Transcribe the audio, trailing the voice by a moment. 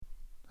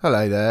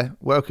Hello there.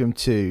 Welcome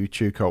to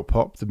Cvlt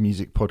Pop, the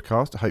music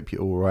podcast. I hope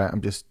you're all right. I'm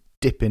just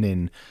dipping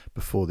in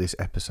before this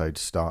episode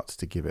starts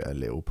to give it a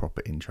little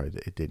proper intro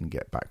that it didn't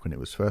get back when it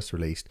was first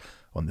released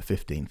on the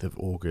 15th of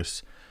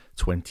August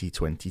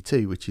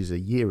 2022, which is a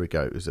year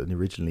ago. It was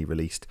originally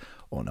released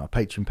on our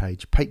Patreon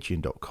page,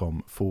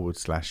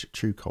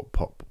 patreon.com/Cvlt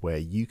Pop, where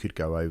you could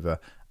go over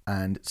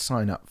and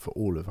sign up for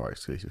all of our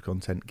exclusive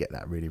content, get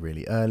that really,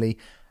 really early,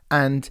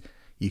 and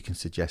you can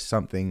suggest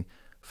something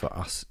for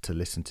us to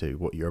listen to.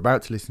 What you're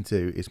about to listen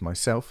to is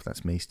myself,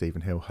 that's me,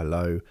 Stephen Hill,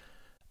 hello,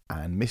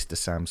 and Mr.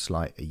 Sam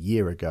Slight a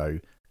year ago,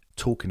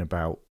 talking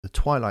about the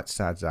Twilight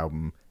Sads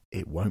album,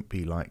 It Won't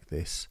Be Like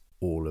This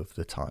All of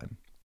the Time.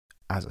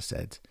 As I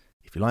said,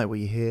 if you like what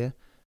you hear,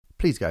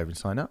 please go over and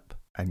sign up,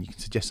 and you can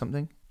suggest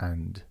something,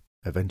 and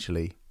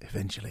eventually,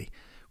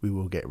 we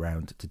will get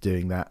round to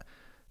doing that.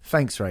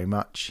 Thanks very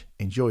much.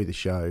 Enjoy the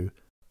show.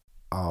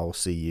 I'll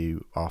see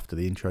you after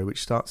the intro,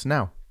 which starts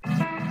now.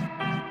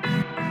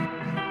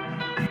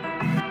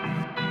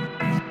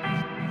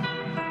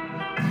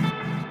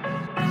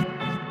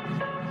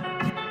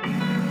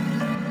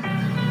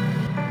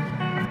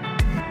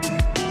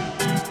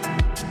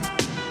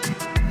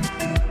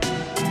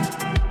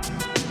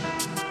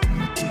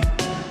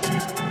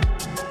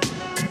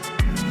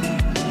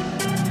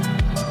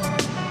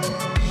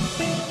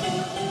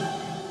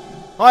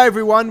 Hi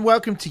everyone,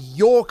 welcome to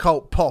Your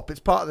Cult Pop.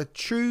 It's part of the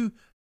True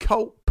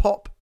Cult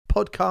Pop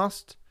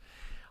podcast.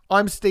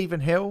 I'm Stephen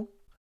Hill.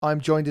 I'm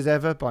joined as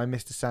ever by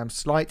Mr. Sam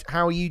Slight.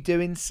 How are you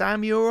doing,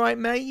 Sam? You alright,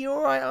 mate? You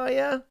alright, are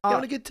you? You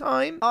having a good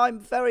time? I'm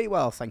very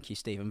well, thank you,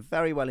 Stephen.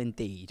 Very well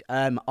indeed.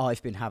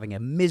 I've been having a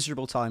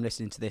miserable time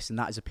listening to this, and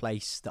that is a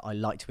place that I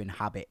like to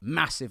inhabit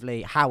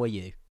massively. How are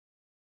you?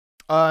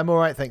 I'm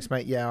alright, thanks,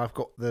 mate. Yeah, I've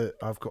got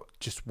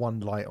just one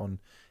light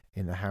on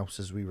in the house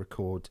as we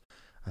record,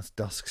 as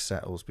dusk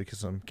settles,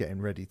 because I'm getting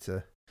ready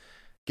to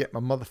get my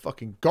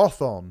motherfucking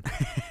goth on.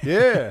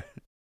 Yeah.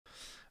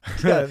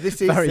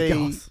 This is very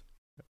goth.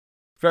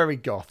 Very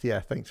goth, yeah,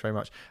 thanks very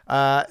much.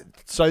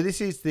 So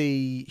this is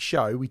the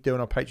show we do on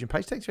our Patreon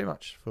page. Thanks very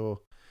much for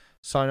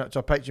signing up to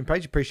our Patreon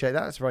page. Appreciate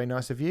that. That's very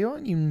nice of you.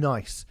 Aren't you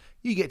nice?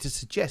 You get to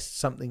suggest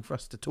something for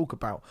us to talk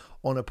about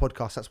on a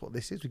podcast. That's what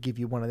this is. We give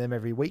you one of them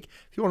every week.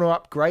 If you want to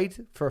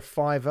upgrade for a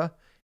 $5,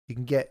 you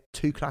can get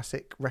 2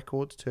 classic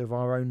records, 2 of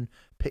our own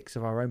picks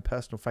of our own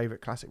personal favourite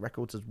classic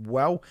records as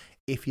well.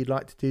 If you'd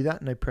like to do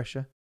that, no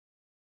pressure.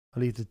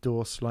 I'll leave the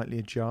door slightly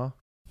ajar.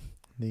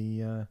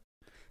 The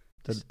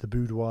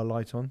boudoir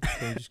light on.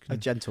 So I'm just a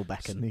gentle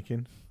beckon. Sneak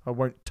in. I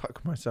won't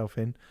tuck myself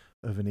in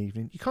of an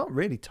evening. You can't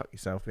really tuck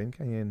yourself in,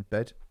 can you, in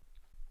bed?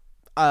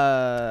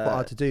 Quite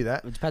hard to do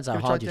that. It depends how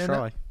hard you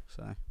try.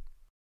 So,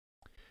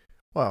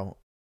 well,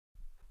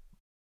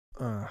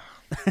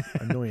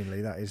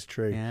 annoyingly, that is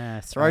true.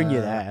 Yeah, thrown you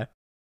there.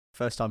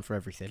 First time for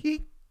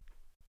everything.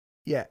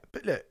 Yeah,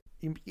 but look,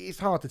 it's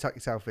hard to tuck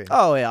yourself in.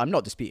 Oh yeah, I'm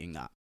not disputing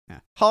that.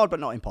 Yeah, hard but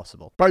not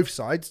impossible. Both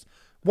sides.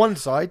 One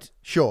side,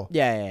 sure.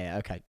 Yeah,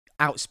 okay.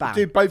 Outspan.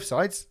 Do both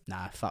sides.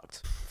 Nah,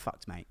 fucked,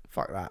 mate.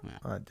 Fuck that. Yeah.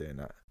 I ain't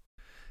doing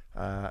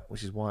that.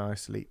 Which is why I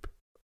sleep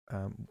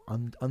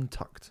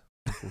untucked,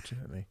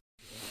 unfortunately.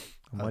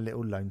 My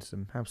little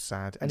lonesome. How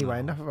sad. Anyway,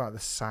 enough about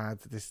this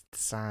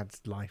sad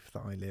life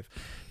that I live.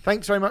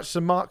 Thanks very much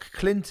to Mark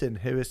Clinton,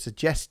 who has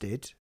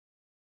suggested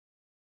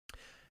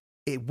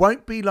It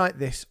Won't Be Like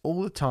This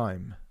All the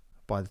Time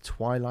by the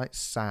Twilight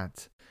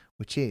Sad,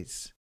 which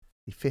is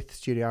the 5th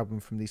studio album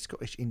from the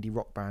Scottish indie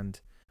rock band,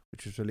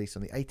 which was released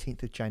on the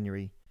 18th of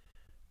January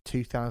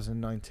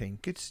 2019.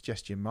 Good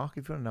suggestion, Mark.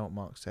 If you want to know what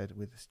Mark said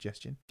with the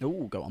suggestion.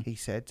 Oh, go on. He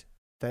said,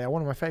 they are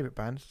one of my favourite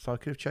bands, so I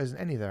could have chosen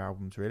any of their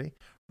albums, really.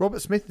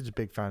 Robert Smith is a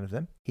big fan of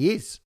them. He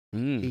is.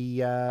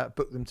 He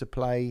booked them to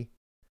play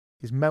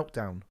his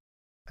Meltdown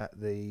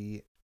at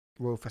the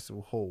Royal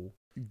Festival Hall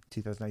in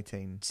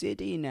 2018.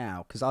 Did he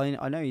now? Because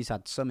I know he's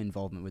had some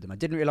involvement with them. I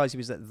didn't realise he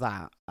was at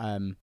that,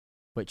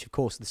 which, of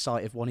course, the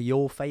site of one of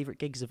your favourite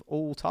gigs of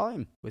all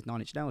time with 9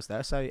 Inch Nails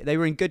there. So they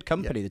were in good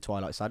company, the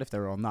Twilight Side, if they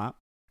were on that.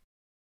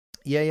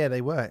 Yeah,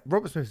 they were.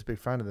 Robert Smith's a big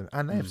fan of them,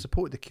 and they have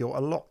supported The Cure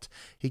a lot.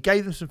 He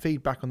gave them some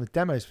feedback on the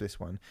demos for this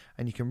one,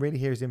 and you can really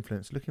hear his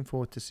influence. Looking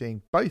forward to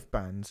seeing both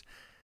bands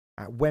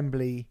at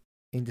Wembley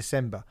in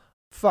December.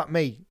 Fuck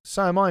me,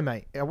 so am I,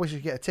 mate. I wish I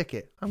could get a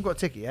ticket. I haven't got a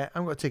ticket yet. I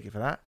haven't got a ticket for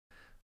that.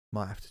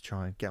 Might have to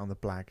try and get on the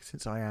blag,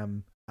 since I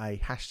am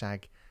a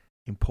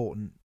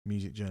 #important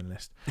music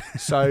journalist.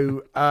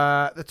 So,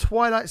 the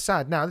Twilight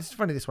Sad. Now, this is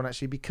funny, this one,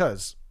 actually,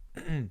 because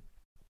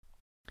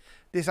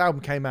this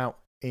album came out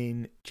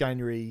in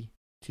January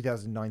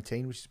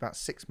 2019, which is about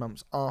 6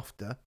 months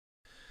after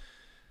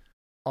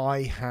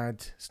I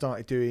had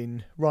started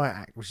doing Riot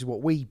Act, which is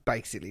what we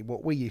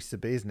used to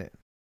be, isn't it?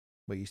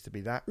 We used to be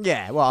that.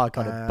 Yeah, well, I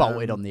kind of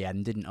bolted on the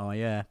end, didn't I?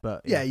 Yeah,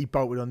 but yeah, you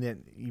bolted on the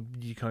end.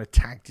 You kind of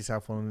tagged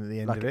yourself on the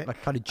end of it, like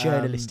a kind of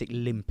journalistic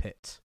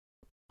limpet.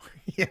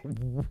 Yeah,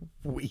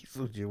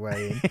 weaseled your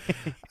way in,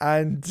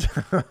 and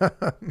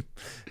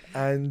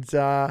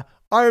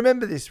I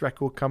remember this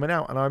record coming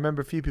out, and I remember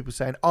a few people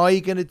saying, "Are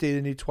you going to do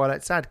the new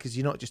Twilight Sad? Because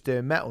you're not just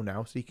doing metal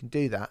now, so you can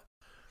do that."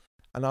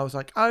 And I was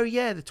like, oh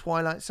yeah, the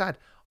Twilight Sad.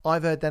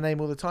 I've heard their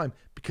name all the time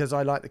because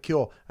I like The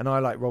Cure and I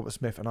like Robert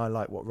Smith and I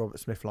like what Robert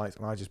Smith likes,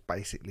 and I just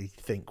basically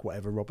think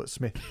whatever Robert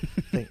Smith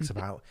thinks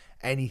about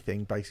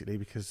anything, basically,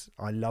 because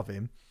I love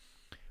him,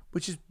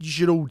 which is you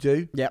should all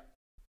do. Yep.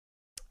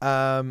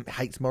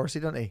 Hates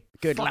Morrissey, doesn't he?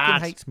 Good fucking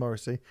lad. Hates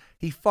Morrissey.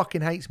 He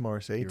fucking hates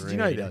Morrissey. Did you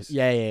know this?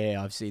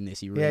 Yeah. I've seen this.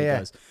 He really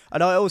does.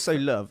 And I also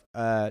love,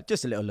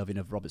 just a little loving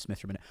of Robert Smith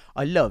for a minute.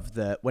 I love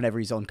that whenever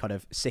he's on kind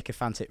of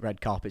sycophantic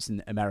red carpets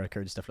in America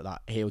and stuff like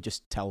that, he'll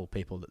just tell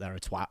people that they're a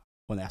twat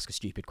when they ask a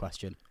stupid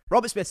question.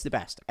 Robert Smith's the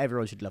best.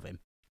 Everyone should love him.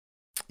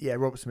 Yeah,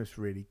 Robert Smith's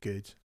really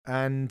good.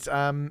 And so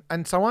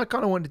I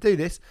kind of wanted to do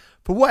this.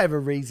 For whatever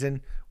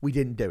reason, we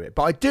didn't do it.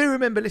 But I do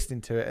remember listening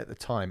to it at the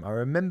time. I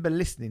remember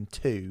listening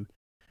to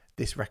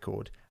this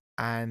record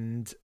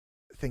and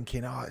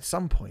thinking, at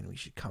some point we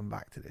should come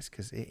back to this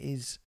because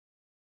it's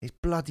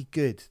bloody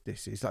good.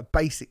 This is like,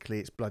 basically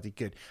it's bloody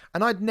good.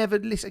 And I'd never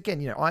listen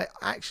again. I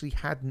actually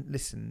hadn't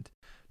listened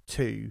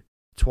to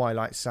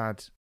Twilight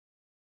Sad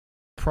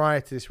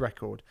prior to this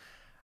record,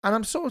 and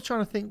I'm sort of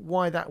trying to think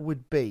why that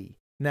would be.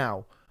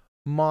 Now,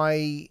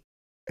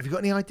 have you got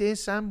any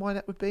ideas, Sam, why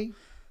that would be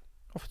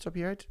off the top of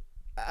your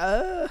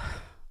head?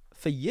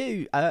 For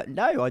you,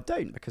 no, I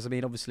don't, because I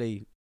mean,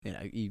 obviously,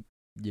 you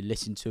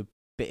listen to a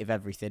bit of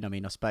everything. I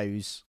mean, I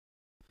suppose,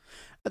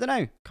 I don't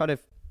know, kind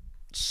of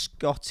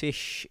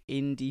Scottish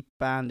indie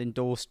band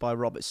endorsed by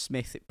Robert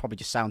Smith. It probably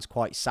just sounds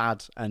quite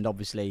sad, and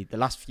obviously the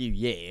last few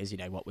years,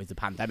 what with the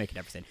pandemic and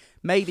everything,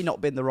 maybe not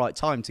been the right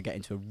time to get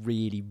into a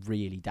really,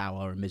 really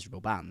dour and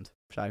miserable band.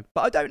 So,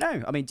 but I don't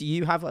know. I mean, do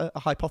you have a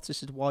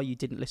hypothesis of why you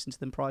didn't listen to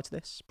them prior to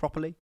this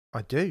properly?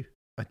 I do,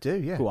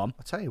 yeah. Go on.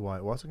 I'll tell you why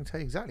it was. I can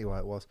tell you exactly why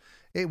it was.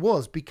 It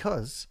was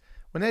because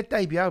when their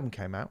debut album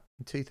came out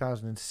in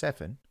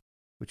 2007,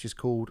 which is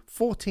called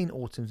 14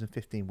 Autumns and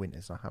 15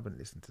 Winters. I haven't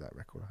listened to that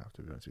record, I have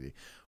to be honest with you.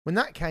 When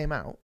that came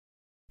out,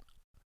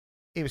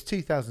 it was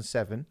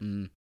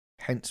 2007,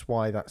 hence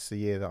why that's the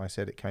year that I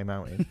said it came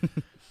out in.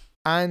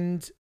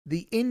 And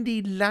the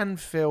indie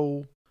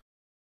landfill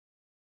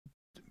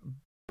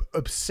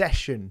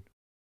obsession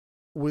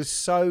was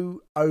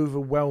so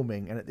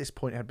overwhelming, and at this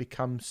point had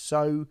become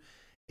so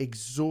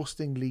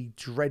exhaustingly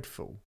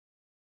dreadful,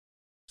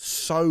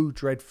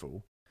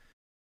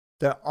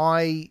 that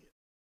I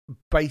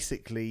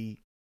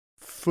basically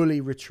fully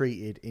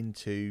retreated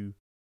into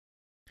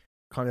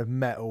kind of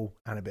metal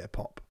and a bit of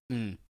pop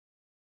and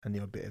the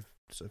odd bit of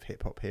sort of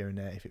hip hop here and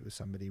there if it was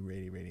somebody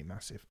really, really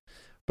massive.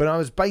 But I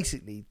was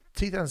basically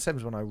 2007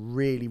 was when I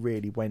really,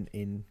 really went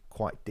in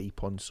quite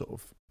deep on sort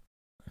of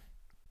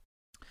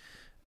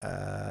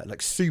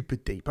like super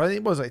deep. I think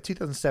it was like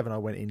 2007 I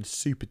went in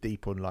super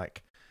deep on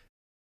like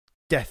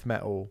death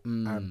metal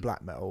and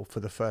black metal for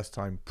the first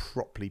time,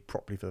 properly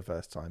for the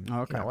first time.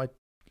 Oh, okay. I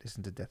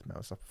listened to death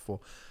metal stuff before,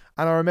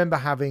 and I remember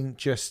having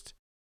just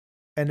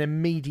an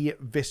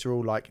immediate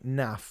visceral like,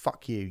 nah,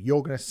 fuck you,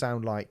 you're gonna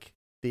sound like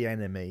The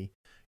Enemy,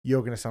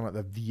 you're gonna sound like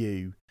The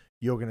View,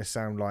 you're gonna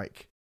sound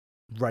like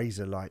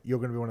Razorlight, you're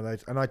gonna be one of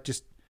those, and I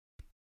just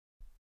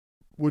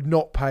would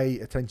not pay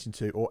attention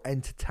to or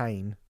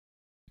entertain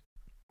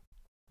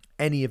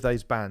any of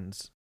those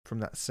bands from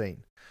that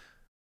scene.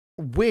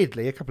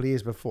 Weirdly, a couple of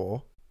years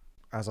before,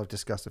 as I've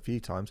discussed a few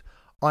times,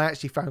 I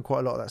actually found quite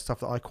a lot of that stuff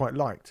that I quite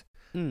liked.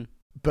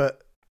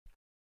 But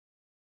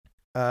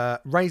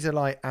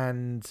Razorlight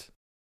and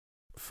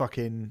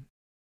fucking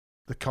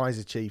the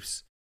Kaiser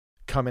Chiefs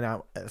coming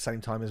out at the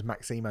same time as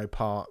Maximo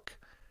Park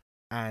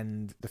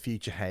and the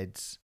Future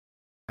Heads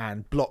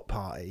and Block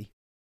Party,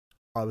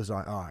 I was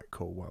like, all right,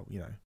 cool. Well,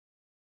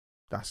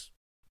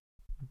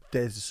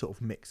 there's a sort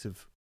of mix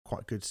of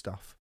quite good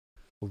stuff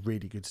or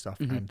really good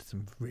stuff and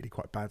some really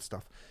quite bad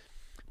stuff.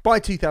 By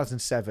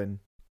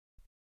 2007,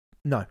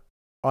 no.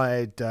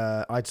 I'd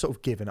sort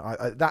of given.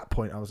 At that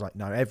point, I was like,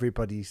 no,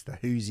 everybody's the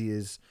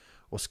Hoosiers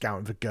or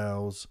Scouting for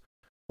Girls,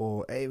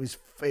 or it was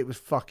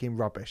fucking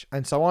rubbish.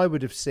 And so I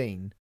would have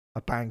seen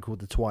a band called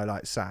the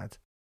Twilight Sad,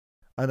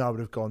 and I would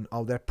have gone,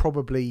 oh, they're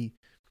probably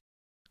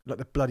like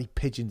the bloody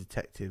Pigeon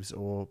Detectives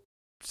or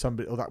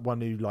somebody, or that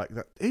one who like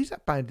that. Who's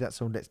that band? That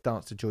song, Let's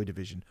Dance to Joy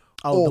Division.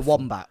 Oh, the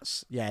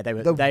Wombats. Yeah, they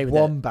were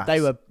Wombats. They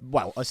were,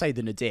 well, I say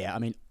the Nadir. I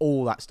mean,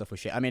 all that stuff was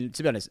shit. I mean,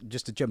 to be honest,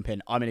 just to jump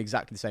in, I'm in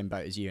exactly the same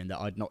boat as you in that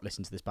I'd not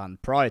listened to this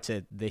band prior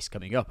to this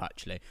coming up,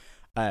 actually,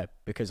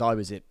 because I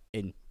was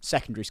in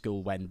secondary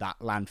school when that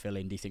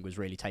landfill indie thing was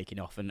really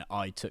taking off, and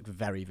I took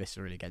very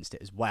viscerally against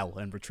it as well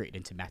and retreated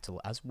into metal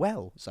as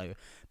well. So,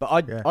 but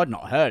I'd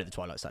not heard of the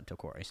Twilight Sad till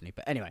quite recently.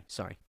 But anyway,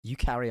 sorry, you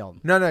carry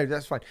on. No,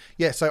 that's fine.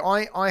 Yeah, so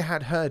I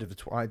had heard of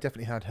I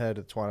definitely had heard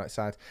of the Twilight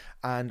Sad,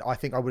 and I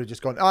think I would have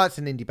just gone, oh, it's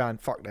an indie band,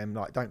 fuck them,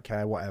 like don't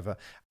care, whatever.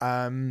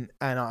 And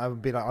I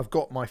would be like, I've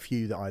got my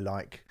few that I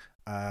like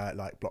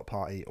Block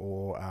Party,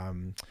 or I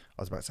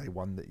was about to say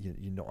one that you're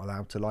not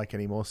allowed to like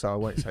anymore, so I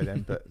won't say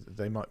them, but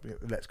they might be,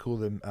 let's call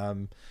them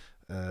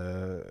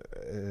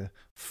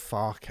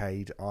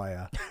Farcade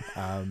Ire,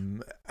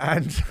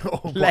 and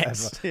or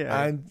whatever.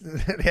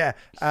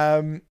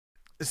 And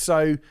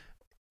so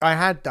I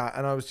had that,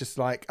 and I was just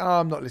like, oh,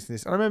 I'm not listening to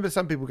this. And I remember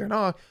some people going,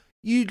 oh,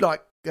 you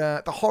like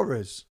The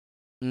Horrors.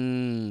 You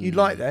Mm.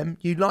 like them?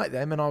 You like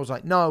them? And I was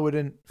like, no, I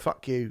wouldn't.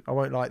 Fuck you. I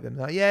won't like them.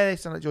 They're like, yeah, they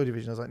sound like Joy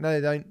Division. I was like, no,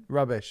 they don't.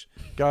 Rubbish.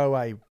 Go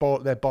away.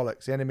 They're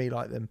bollocks. The Enemy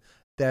like them.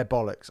 They're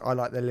bollocks. I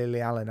like the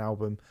Lily Allen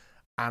album,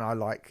 and I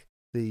like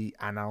the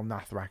Anal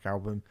Nathrak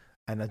album,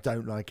 and I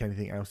don't like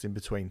anything else in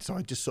between. So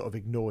I just sort of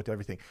ignored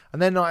everything.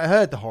 And then I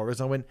heard the Horrors.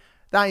 And I went,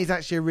 that is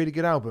actually a really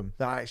good album.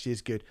 That actually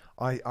is good.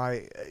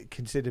 I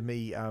consider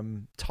me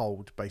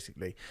told,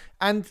 basically.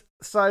 And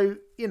so,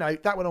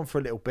 that went on for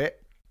a little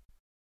bit.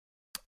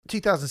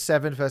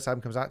 2007, first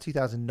album comes out.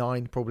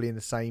 2009, probably in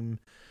the same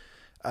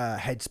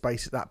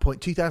headspace at that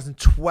point.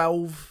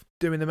 2012,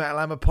 doing the Metal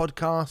Hammer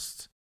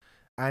podcast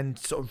and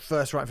sort of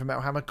first writing for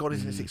Metal Hammer. God,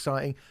 isn't this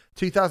exciting?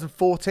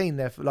 2014,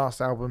 their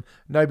last album,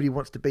 Nobody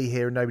Wants to Be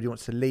Here and Nobody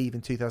Wants to Leave,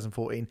 in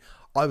 2014.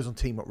 I was on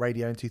Team Up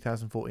Radio in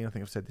 2014. I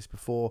think I've said this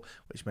before,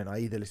 which meant I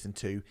either listened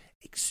to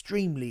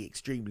extremely,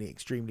 extremely,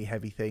 extremely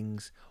heavy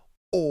things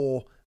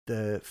or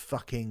the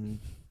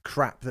fucking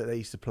crap that they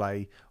used to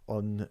play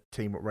on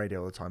Team Up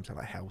Radio all the time, so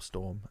like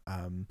Hellstorm.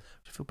 I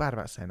feel bad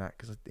about saying that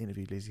because I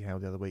interviewed Lizzie Hale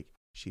the other week.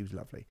 She was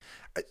lovely.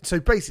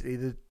 So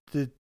basically,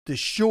 the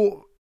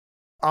short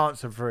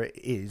answer for it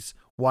is,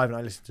 why haven't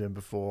I listened to them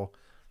before?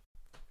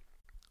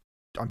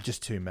 I'm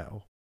just too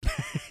metal.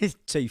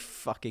 Too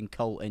fucking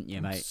cult, ain't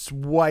you, mate? It's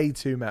way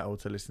too metal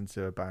to listen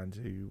to a band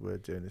who were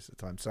doing this at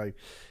the time. So,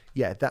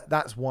 yeah,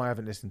 that's why I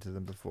haven't listened to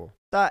them before.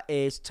 That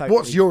is totally...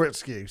 What's your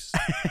excuse?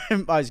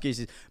 My excuse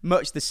is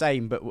much the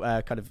same, but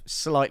kind of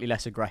slightly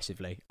less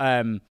aggressively.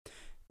 As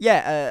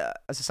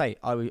I say,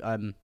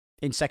 I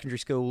in secondary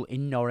school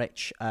in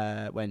Norwich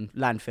when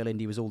landfill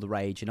indie was all the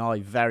rage, and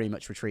I very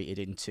much retreated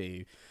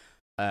into,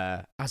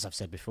 as I've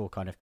said before,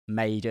 kind of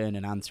Maiden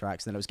and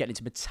Anthrax. And then I was getting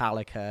into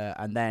Metallica,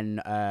 and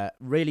then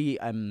really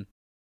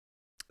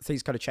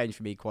things kind of changed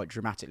for me quite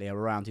dramatically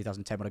around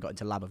 2010 when I got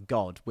into Lamb of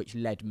God, which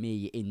led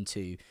me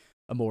into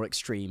a more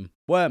extreme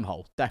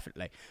wormhole,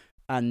 definitely.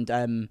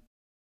 And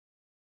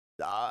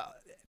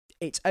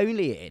it's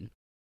only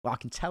I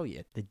can tell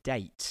you the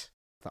date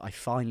that I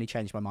finally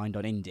changed my mind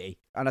on indie,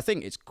 and I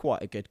think it's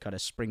quite a good kind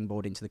of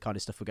springboard into the kind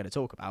of stuff we're going to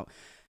talk about.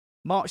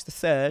 March the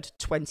 3rd,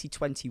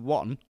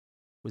 2021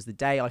 was the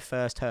day I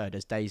first heard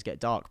As Days Get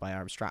Dark by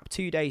Arab Strap.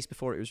 2 days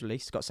before it was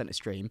released, got sent a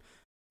stream,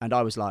 and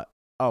I was like,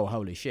 oh,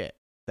 holy shit,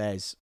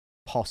 there's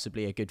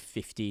possibly a good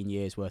 15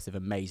 years worth of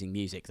amazing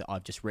music that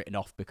I've just written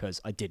off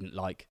because I didn't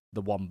like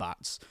the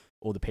Wombats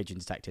or the Pigeon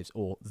Detectives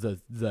or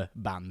the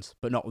bands,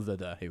 but not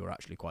the who were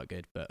actually quite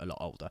good, but a lot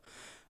older.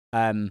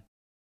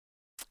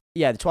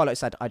 The Twilight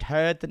Sad, I'd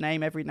heard the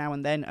name every now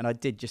and then, and I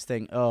did just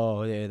think,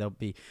 oh, yeah, there'll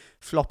be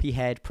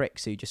floppy-haired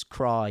pricks who just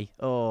cry,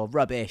 oh,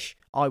 rubbish.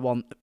 I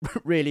want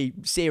really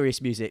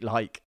serious music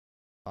like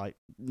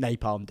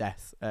Napalm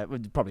Death.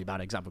 Probably a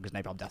bad example because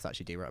Napalm Death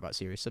actually do write about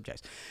serious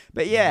subjects.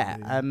 But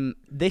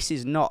this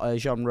is not a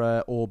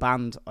genre or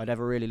band I'd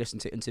ever really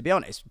listened to. And to be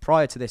honest,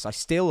 prior to this, I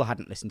still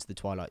hadn't listened to the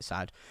Twilight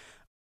Sad.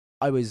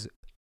 I was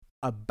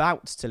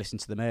about to listen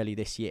to them early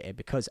this year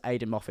because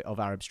Aidan Moffat of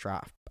Arab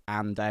Strap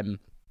and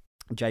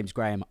James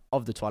Graham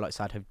of the Twilight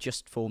Sad have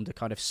just formed a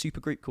kind of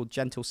supergroup called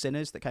Gentle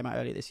Sinners that came out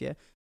earlier this year,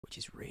 which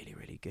is really,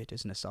 really good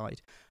as an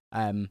aside. So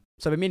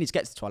I've been meaning to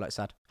get to the Twilight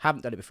Sad,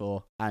 haven't done it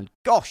before, and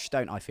gosh,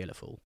 don't I feel a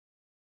fool.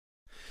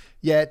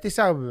 Yeah, this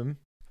album,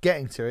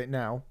 getting to it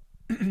now,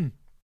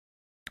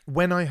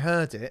 when I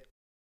heard it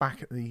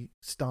back at the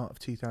start of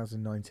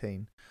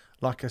 2019,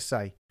 like I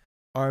say,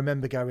 I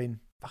remember going,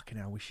 fucking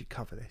hell, we should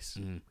cover this.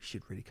 We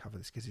should really cover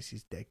this because this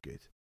is dead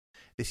good.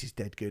 This is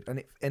dead good.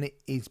 And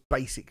it is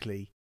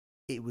basically,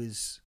 it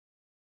was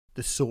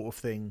the sort of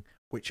thing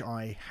which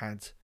I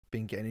had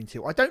been getting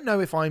into. I don't know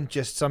if I'm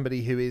just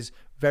somebody who is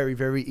very,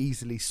 very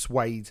easily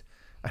swayed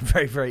and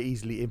very, very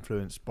easily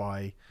influenced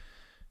by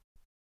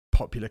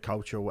popular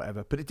culture or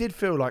whatever, but it did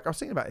feel like, I was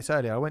thinking about this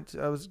earlier,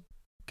 I was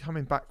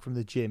coming back from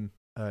the gym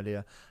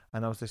earlier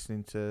and I was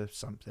listening to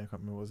something, I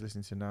can't remember what I was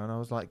listening to now, and I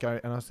was like I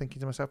was thinking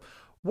to myself,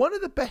 one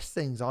of the best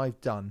things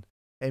I've done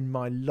in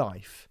my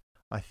life,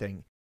 I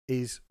think,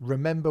 is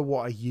remember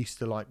what I used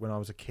to like when I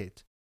was a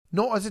kid.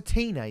 Not as a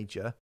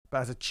teenager, but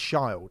as a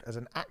child, as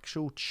an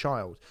actual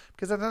child.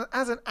 Because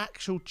as an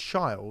actual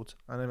child,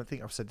 and I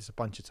think I've said this a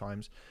bunch of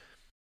times,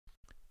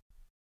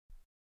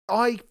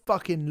 I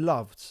fucking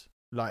loved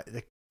like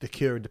the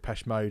Cure and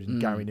Depeche Mode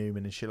and Gary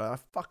Newman and shit like that. I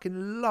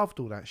fucking loved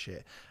all that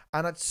shit.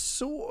 And I'd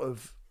sort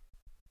of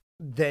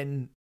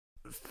then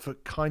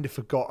kind of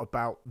forgot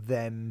about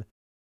them.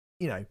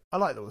 You know, I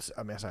like those.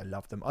 I mean, I say I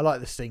love them. I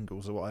like the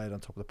singles of what I had on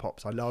Top of the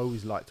Pops. I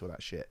always liked all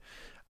that shit.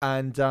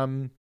 And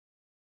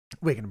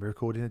we're going to be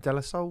recording a De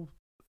La Soul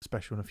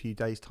special in a few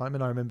days' time.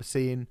 And I remember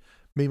seeing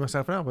Me,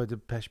 Myself and I by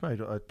Depeche Mode,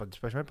 by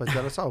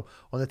De La Soul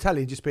on the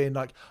telly and just being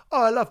like,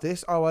 oh, I love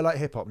this. Oh, I like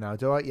hip hop now.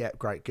 Do I? Yeah,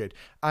 great, good.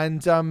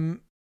 And,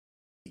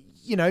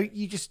 you know,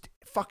 you just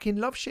fucking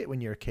love shit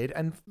when you're a kid.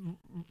 And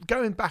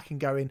going back and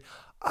going,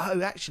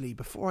 oh, actually,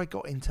 before I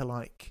got into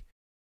like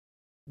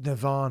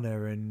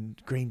Nirvana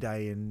and Green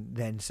Day and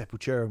then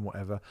Sepultura and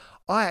whatever,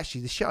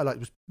 the shit I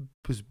liked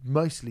was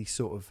mostly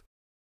sort of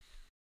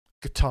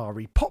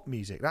guitar-y pop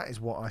music. That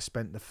is what I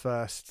spent the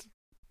first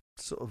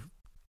sort of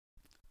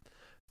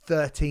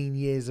 13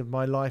 years of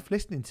my life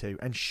listening to,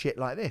 and shit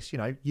like this.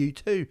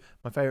 U2,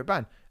 my favourite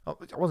band. I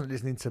wasn't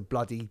listening to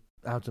bloody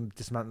How to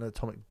Dismantle an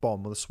Atomic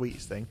Bomb or The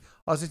Sweetest Thing.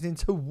 I was listening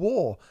to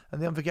War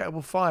and The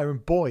Unforgettable Fire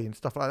and Boy and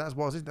stuff like that.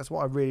 That's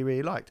what I really,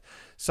 really liked.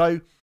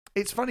 So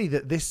it's funny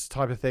that this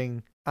type of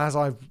thing, as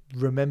I've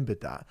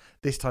remembered that,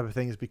 this type of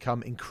thing has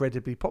become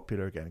incredibly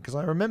popular again. Because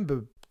I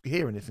remember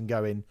hearing this and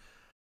going,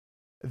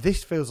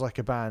 this feels like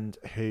a band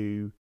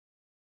who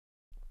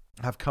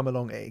have come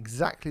along at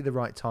exactly the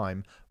right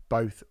time,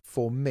 both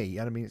for me,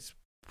 and I mean, it's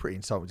pretty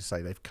insulting to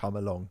say they've come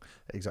along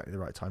at exactly the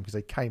right time, because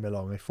they came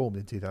along, they formed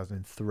in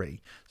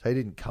 2003, so they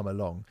didn't come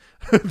along.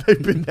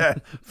 They've been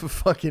there for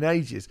fucking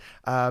ages.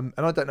 And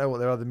I don't know what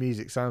their other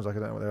music sounds like, I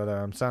don't know what their other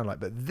albums sound like,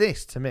 but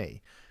this, to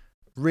me,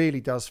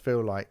 really does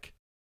feel like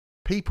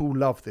people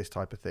love this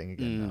type of thing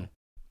again now.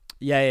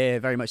 Yeah,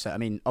 very much so. I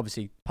mean,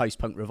 obviously,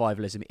 post-punk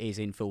revivalism is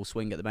in full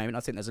swing at the moment. I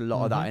think there's a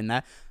lot of that in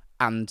there.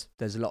 And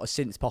there's a lot of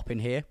synth pop in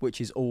here,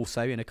 which is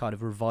also in a kind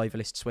of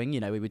revivalist swing.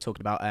 We were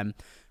talking about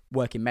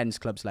Working Men's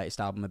Club's latest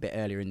album a bit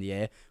earlier in the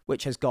year,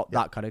 which has got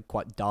that kind of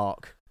quite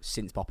dark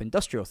synth pop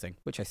industrial thing,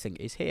 which I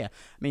think is here.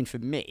 I mean, for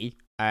me,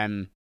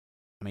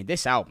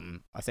 this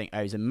album, I think,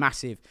 owes a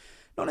massive,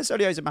 not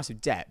necessarily owes a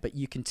massive debt, but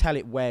you can tell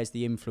it wears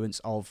the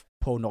influence of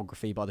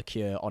Pornography by The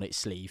Cure on its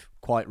sleeve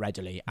quite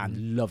readily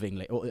and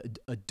lovingly, or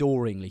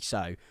adoringly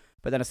so.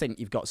 But then I think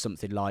you've got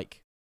something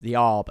like The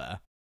Arbor,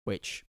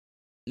 which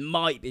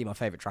might be my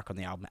favourite track on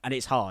the album, and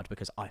it's hard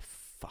because I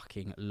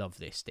fucking love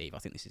this, Steve. I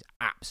think this is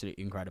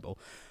absolutely incredible.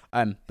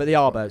 But The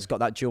Arbor, it's got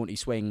that jaunty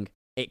swing.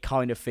 It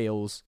kind of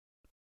feels,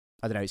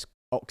 I don't know, it's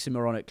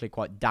oxymoronically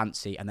quite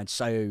dancey and then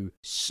so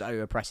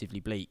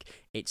oppressively bleak.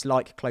 It's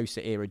like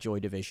closer era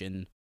Joy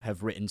Division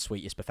have written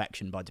Sweetest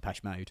Perfection by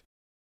Depeche Mode.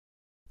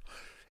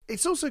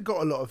 It's also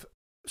got a lot of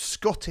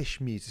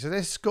Scottish music, so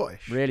they're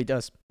Scottish. Really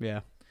does, yeah.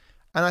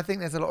 And I think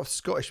there's a lot of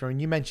Scottish. I mean,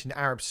 you mentioned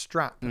Arab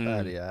Strap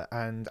earlier,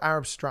 and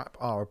Arab Strap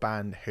are a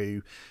band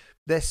who,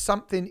 there's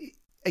something,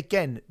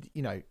 again,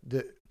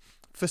 that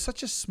for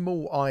such a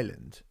small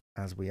island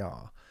as we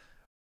are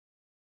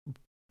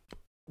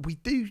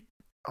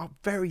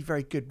very,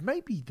 very good,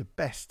 maybe the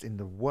best in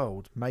the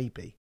world,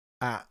 maybe,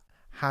 at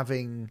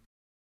having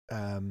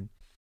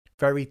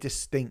very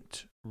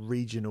distinct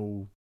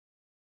regional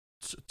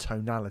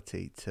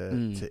tonality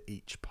to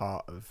each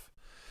part of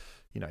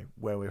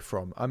where we're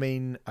from. I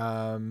mean,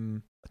 I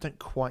don't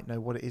quite know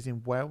what it is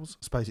in Wales.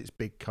 I suppose it's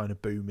big kind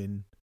of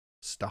booming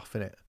stuff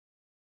in it.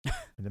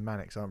 And the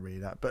Manics aren't really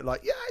that, but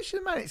actually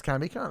the Manics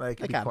can be, can't they? They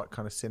can be quite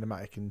kind of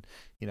cinematic and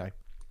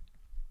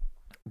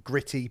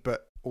gritty,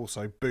 but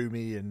also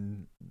boomy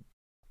and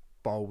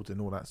bold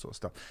and all that sort of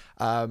stuff.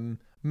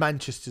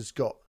 Manchester's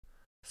got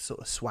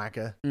sort of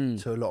swagger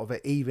to a lot of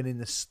it, even in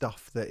the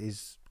stuff that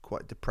is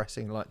quite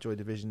depressing, like Joy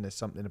Division. There's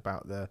something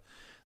about the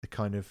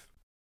kind of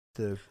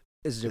the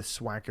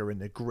swagger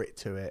and the grit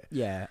to it.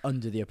 Yeah,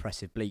 under the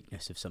oppressive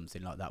bleakness of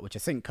something like that, which I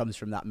think comes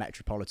from that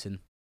metropolitan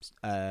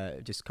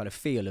just kind of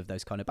feel of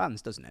those kind of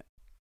bands, doesn't it?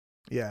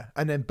 Yeah,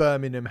 and then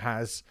Birmingham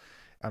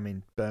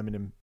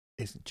Birmingham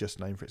isn't just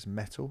known for its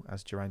metal,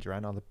 as Duran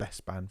Duran are the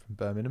best band from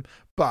Birmingham,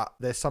 but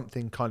there's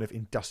something kind of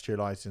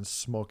industrialised and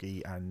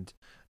smoggy and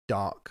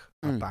dark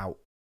about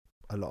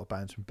a lot of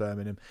bands from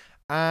Birmingham.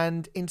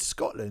 And in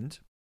Scotland,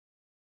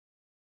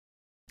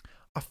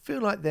 I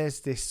feel like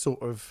there's this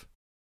sort of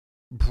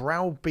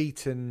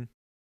browbeaten,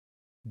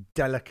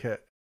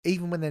 delicate,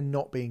 even when they're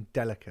not being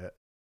delicate,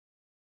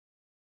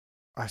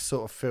 I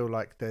sort of feel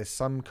like there's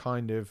some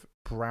kind of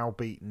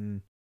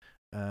browbeaten,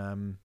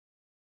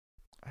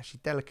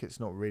 actually delicate's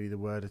not really the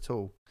word at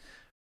all,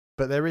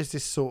 but there is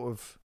this sort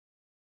of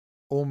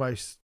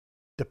almost,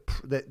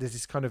 there's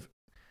this kind of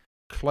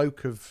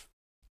cloak of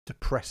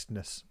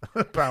depressedness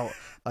about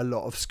a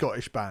lot of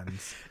Scottish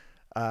bands.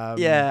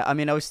 Yeah, I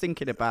mean, I was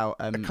thinking about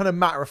kind of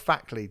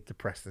matter-of-factly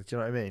depressed. Do you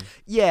know what I mean?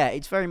 Yeah,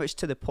 it's very much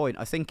to the point.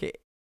 I think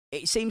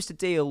it seems to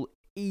deal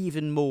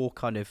even more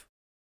kind of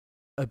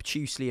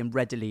obtusely and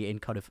readily in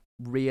kind of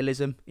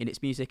realism in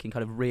its music and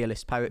kind of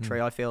realist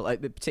poetry. I feel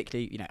like,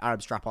 particularly,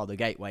 Arab Strap are the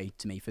gateway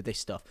to me for this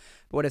stuff.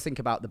 But when I think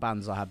about the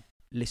bands I have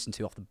listened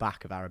to off the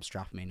back of Arab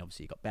Strap, I mean,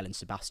 obviously you've got Bell and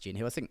Sebastian,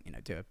 who I think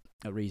do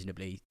a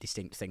reasonably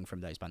distinct thing from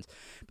those bands.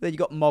 But then you've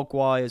got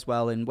Mogwai as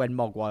well, and when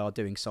Mogwai are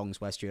doing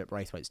songs where Stuart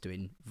Braithwaite's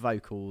doing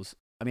vocals,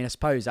 I mean, I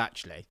suppose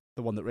actually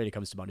the one that really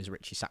comes to mind is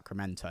Richie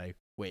Sacramento,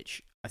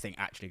 which I think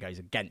actually goes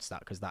against that,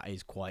 because that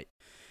is quite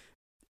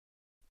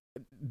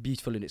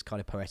beautiful in its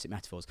kind of poetic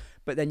metaphors.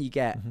 But then you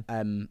get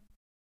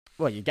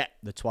you get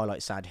the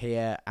Twilight Sad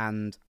here,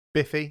 and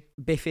Biffy,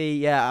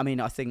 yeah. I mean,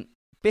 I think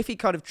Biffy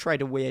kind of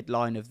trade a weird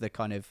line of the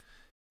kind of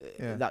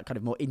that kind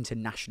of more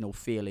international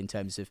feel in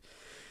terms of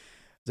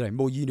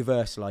more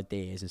universal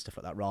ideas and stuff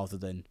like that, rather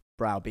than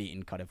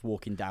browbeaten kind of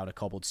walking down a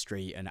cobbled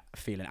street and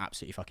feeling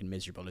absolutely fucking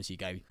miserable as you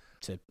go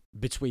to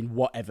between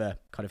whatever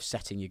kind of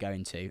setting you go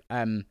into.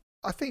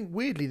 I think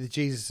weirdly the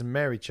Jesus and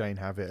Mary chain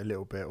have it a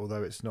little bit,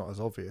 although it's not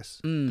as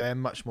obvious. They're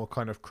much more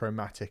kind of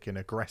chromatic and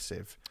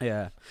aggressive.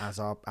 Yeah. As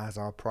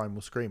our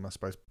Primal Scream, I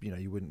suppose.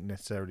 You wouldn't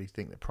necessarily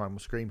think that Primal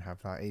Scream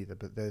have that either,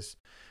 but there's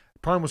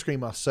Primal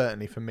Scream are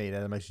certainly, for me,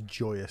 they're the most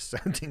joyous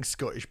sounding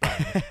Scottish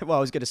band. Well,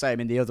 I was going to say, I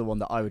mean, the other one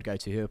that I would go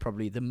to, who are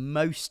probably the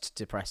most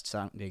depressing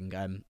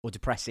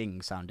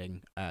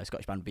sounding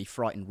Scottish band, would be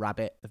Frightened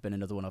Rabbit. They've been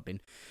another one I've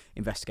been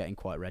investigating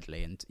quite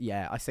readily. And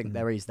yeah, I think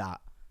there is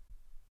that.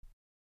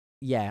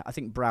 Yeah, I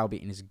think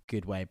browbeating is a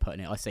good way of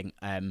putting it. I think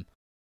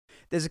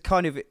there's a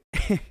kind of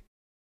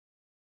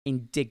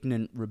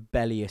indignant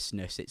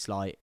rebelliousness. It's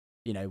like,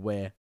 you know,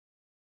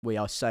 we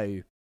are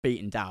so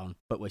beaten down,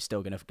 but we're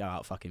still going to go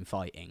out fucking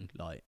fighting.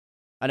 Like,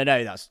 and I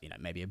know that's, you know,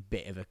 maybe a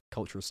bit of a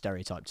cultural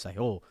stereotype to say,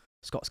 oh,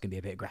 Scots can be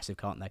a bit aggressive,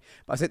 can't they?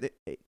 But I think that,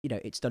 you know,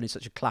 it's done in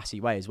such a classy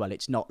way as well.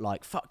 It's not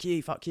like, fuck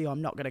you,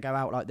 I'm not going to go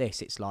out like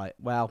this. It's like,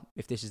 well,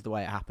 if this is the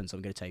way it happens,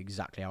 I'm going to tell you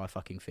exactly how I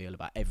fucking feel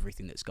about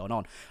everything that's gone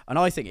on. And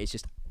I think it's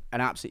just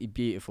an absolutely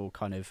beautiful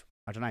kind of,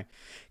 I don't know,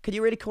 can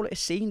you really call it a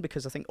scene?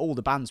 Because I think all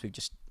the bands we've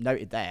just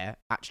noted there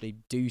actually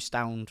do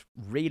sound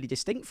really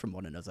distinct from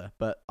one another.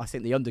 But I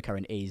think the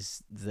undercurrent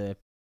is the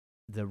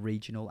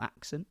regional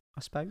accent,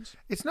 I suppose.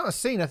 It's not a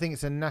scene. I think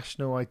it's a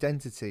national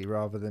identity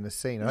rather than a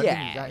scene. I don't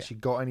think it's actually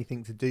got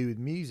anything to do with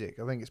music.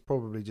 I think it's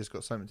probably just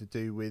got something to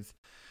do with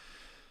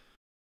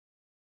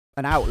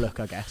an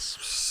outlook, I guess.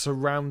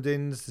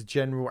 Surroundings, the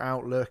general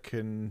outlook,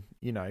 and,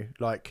 you know,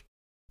 like,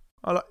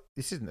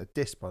 this isn't a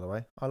diss, by the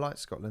way. I like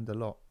Scotland a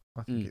lot.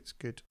 I think it's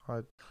good.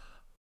 We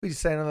were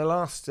saying on the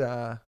last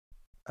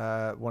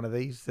one of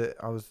these that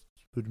I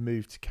would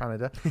move to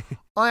Canada.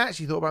 I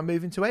actually thought about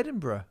moving to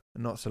Edinburgh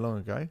not so long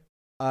ago.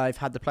 I've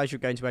had the pleasure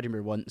of going to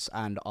Edinburgh once,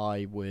 and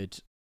I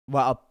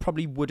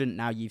probably wouldn't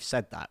now you've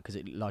said that, because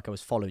I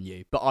was following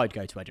you, but I'd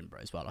go to Edinburgh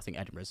as well. I think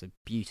Edinburgh is a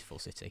beautiful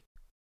city.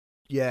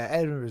 Yeah,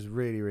 Edinburgh is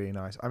really, really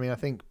nice. I mean, I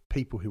think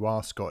people who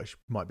are Scottish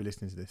might be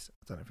listening to this.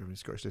 I don't know if you're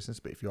Scottish listeners,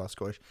 but if you are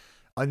Scottish,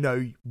 I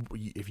know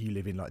if you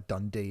live in like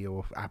Dundee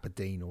or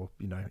Aberdeen or,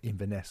 you know,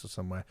 Inverness or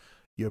somewhere,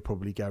 you're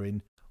probably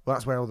going, well,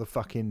 that's where all the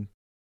fucking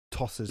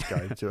tossers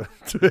go to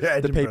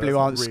Edinburgh. The people who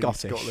aren't really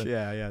Scottish. Scotland.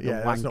 Yeah,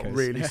 that's not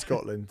really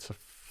Scotland, so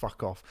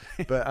fuck off.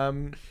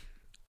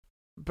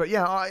 But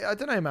yeah, I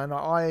don't know, man.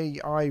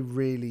 I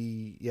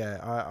really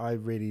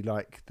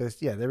like.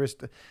 There is.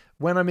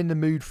 When I'm in the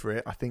mood for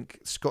it, I think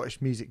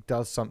Scottish music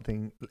does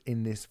something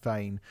in this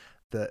vein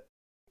that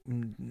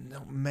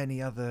not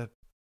many other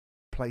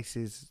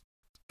places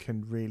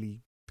can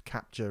really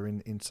capture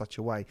in such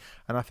a way,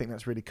 and I think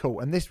that's really cool.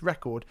 And this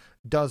record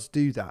does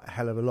do that a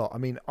hell of a lot. I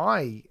mean,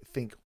 I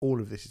think all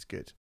of this is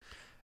good,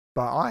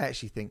 but I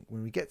actually think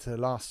when we get to the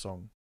last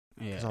song,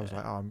 because I was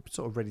like, I'm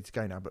sort of ready to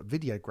go now, but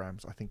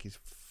Videograms I think is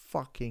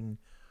fucking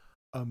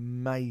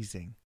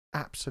amazing,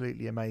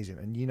 absolutely amazing.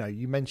 And you know,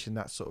 you mentioned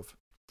that sort of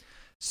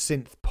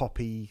synth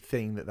poppy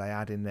thing that they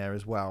add in there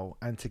as well,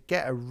 and to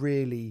get a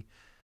really,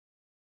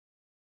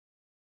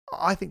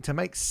 I think to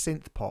make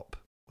synth pop,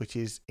 which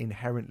is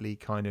inherently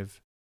kind of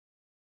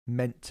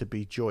meant to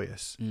be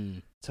joyous,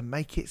 to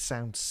make it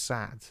sound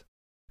sad,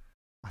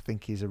 I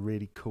think is a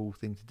really cool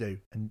thing to do.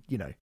 And, you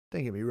know,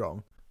 don't get me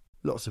wrong,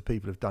 lots of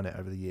people have done it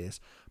over the years,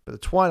 but the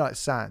Twilight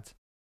Sad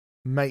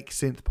make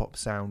synth pop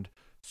sound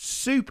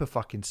super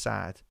fucking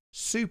sad,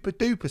 super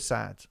duper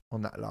sad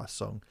on that last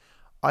song.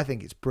 I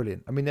think it's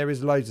brilliant. I mean, there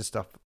is loads of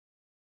stuff,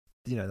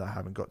 you know, that I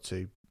haven't got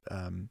to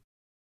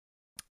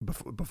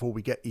before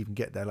we get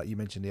there. Like you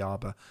mentioned, the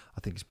Arbor,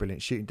 I think it's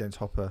brilliant. Shooting Dennis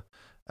Hopper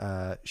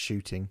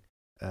shooting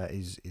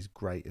is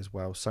great as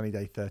well. Sunny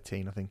Day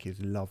 13 I think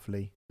is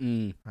lovely,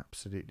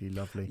 absolutely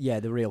lovely. Yeah,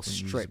 the real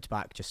stripped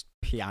back, just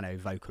piano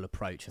vocal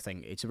approach. I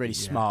think it's a really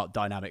smart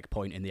dynamic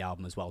point in the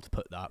album as well to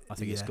put that. I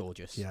think it's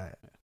gorgeous. Yeah,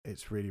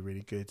 it's really,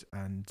 really good.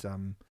 And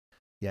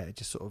it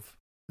just sort of,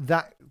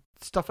 that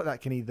stuff like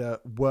that can either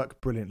work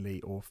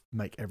brilliantly or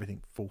make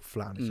everything fall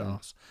flat on its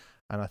ass.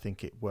 And I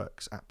think it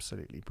works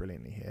absolutely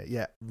brilliantly here.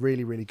 Yeah,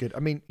 really, really good. I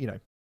mean, you know,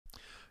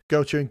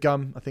 Girl Chewing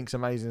Gum I think is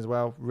amazing as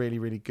well. Really,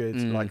 really good.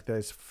 Like,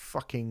 there's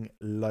fucking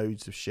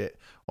loads of shit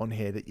on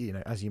here that, you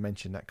know, as you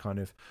mentioned, that kind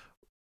of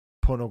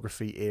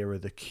pornography era,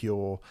 The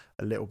Cure,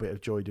 a little bit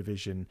of Joy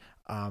Division,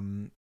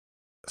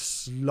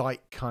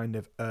 slight kind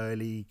of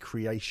early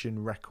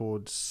Creation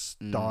Records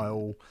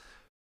style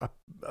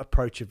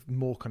approach of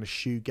more kind of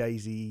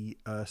shoegazy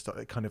stuff,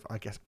 kind of, I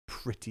guess,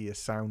 prettier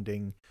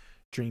sounding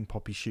dream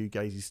poppy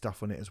shoegazy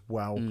stuff on it as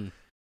well.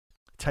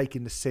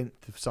 Taking the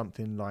synth of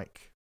something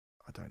like,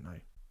 I don't know,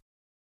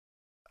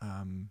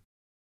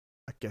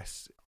 I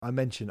guess I'm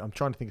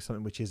trying to think of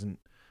something which isn't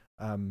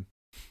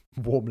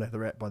Warm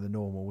Leatherette by The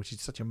Normal, which is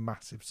such a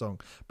massive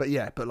song, but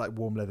like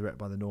Warm Leatherette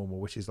by The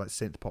Normal, which is like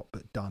synth pop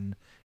but done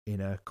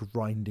in a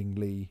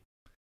grindingly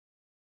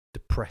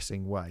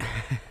depressing way.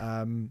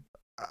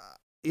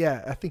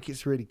 I think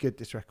it's really good,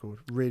 this record.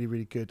 Really,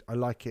 really good. I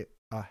like it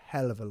a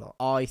hell of a lot.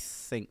 I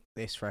think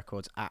this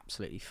record's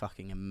absolutely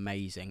fucking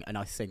amazing, and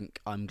I think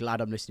I'm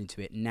glad I'm listening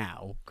to it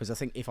now, because I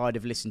think if I'd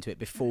have listened to it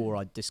before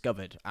I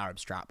discovered Arab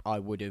Strap, I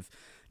would have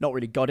not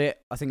really got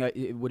it. I think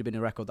it would have been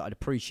a record that I'd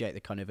appreciate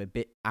the kind of a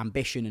bit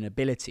ambition and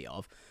ability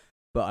of,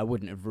 but I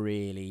wouldn't have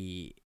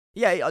really...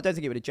 Yeah, I don't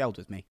think it would have gelled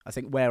with me. I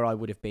think where I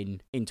would have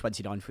been in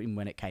 2019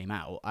 when it came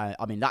out,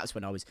 I mean, that's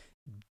when I was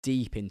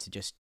deep into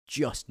just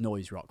just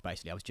noise rock,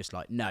 basically. I was just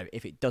like, no,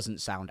 if it doesn't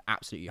sound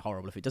absolutely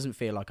horrible, if it doesn't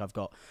feel like I've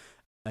got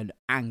an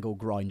angle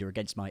grinder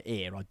against my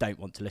ear, I don't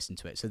want to listen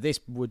to it. So this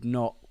would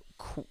not,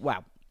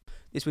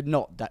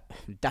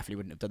 definitely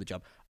wouldn't have done the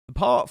job.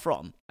 Apart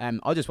from,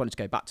 I just wanted to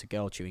go back to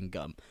Girl Chewing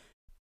Gum,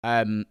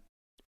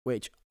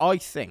 which I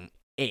think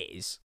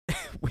is,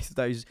 with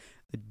those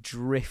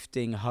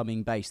drifting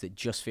humming bass that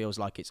just feels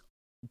like it's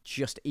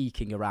just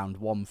eking around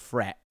one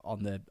fret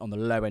on the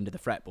low end of the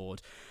fretboard.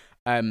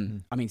 I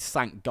mean,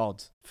 thank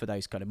God for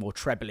those kind of more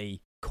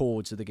trebly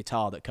chords of the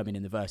guitar that come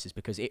in the verses,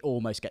 because it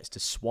almost gets to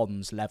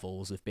Swan's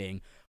levels of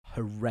being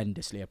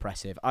horrendously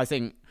oppressive. I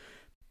think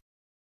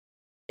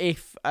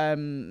if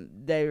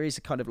there is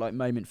a kind of like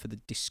moment for the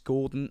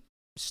discordant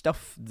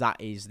stuff, that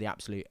is the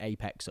absolute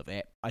apex of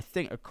it. I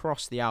think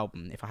across the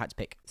album, if I had to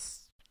pick,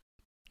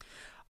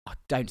 I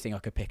don't think I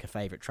could pick a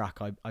favourite track.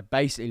 I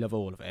basically love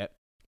all of it,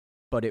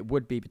 but it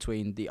would be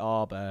between The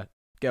Arbor,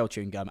 Girl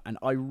Chewing Gum, and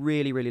I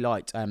really, really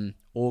liked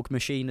Org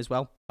Machine as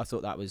well. I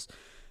thought that was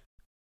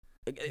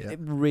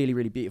really,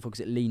 really beautiful,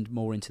 because it leaned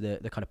more into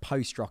the kind of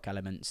post-rock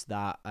elements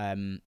that,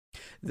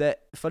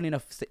 funny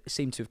enough,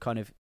 seem to have kind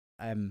of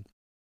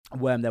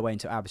wormed their way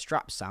into Arab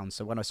Strap's sound.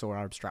 So when I saw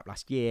Arab Strap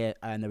last year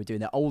and they were doing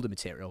their older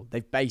material,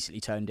 they've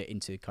basically turned it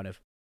into kind of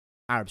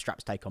Arab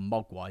Strap's take on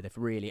Mogwai. They've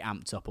really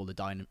amped up all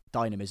the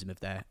dynamism of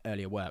their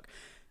earlier work.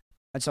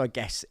 And so I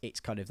guess it's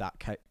kind of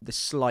that the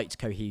slight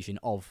cohesion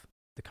of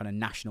the kind of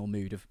national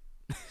mood of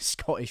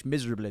Scottish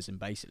miserablism,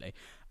 basically.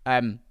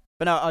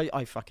 But no,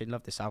 I fucking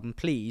love this album.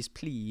 Please,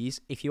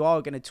 if you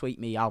are going to tweet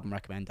me album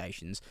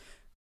recommendations,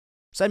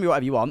 send me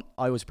whatever you want.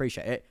 I always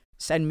appreciate it.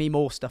 Send me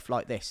more stuff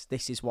like this.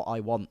 This is what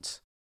I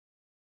want.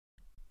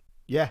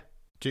 Yeah.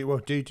 Do.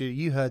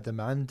 You heard the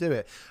man. Do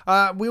it.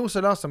 We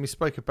also, last time we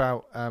spoke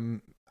about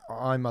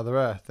I Mother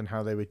Earth and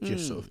how they were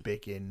just sort of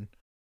big in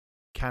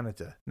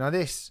Canada. Now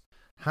this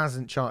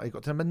hasn't charted. It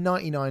got to number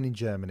 99 in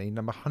Germany,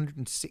 number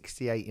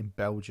 168 in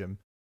Belgium,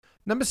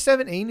 number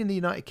 17 in the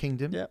United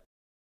Kingdom. Yep.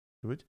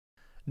 Good.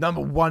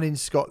 Number 1 in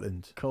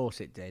Scotland. Of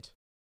course it did.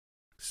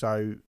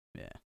 So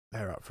yeah,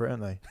 they're up for it,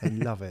 aren't they? They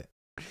love it.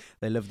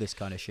 They love this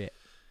kind of shit.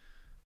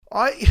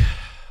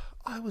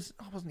 I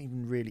wasn't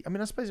even really. I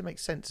mean, I suppose it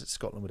makes sense that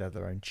Scotland would have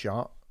their own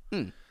chart.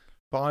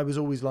 But I was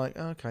always like,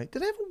 okay, do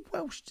they have a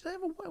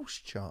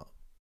Welsh chart?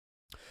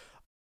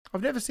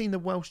 I've never seen the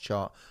Welsh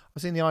chart.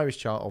 I've seen the Irish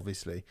chart,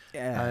 obviously.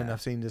 Yeah. And I've now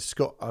seen the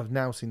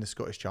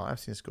Scottish chart. I've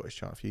seen the Scottish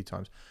chart a few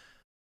times.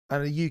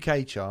 And a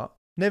UK chart.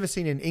 Never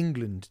seen an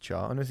England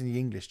chart. I've never seen the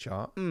English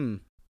chart.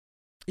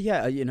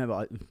 Yeah,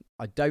 but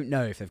I don't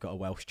know if they've got a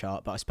Welsh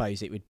chart, but I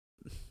suppose it would.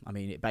 I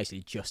mean, it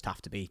basically just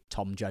have to be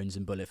Tom Jones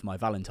and Bullet for My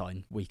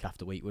Valentine week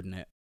after week, wouldn't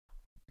it?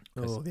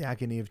 Oh, the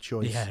agony of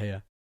choice.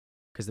 Yeah.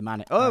 Because the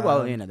Manic. Oh,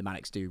 well, the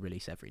Manics do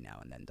release every now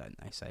and then, don't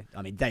they? So,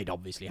 I mean, they'd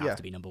obviously have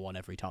to be number one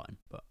every time,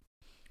 but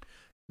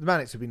the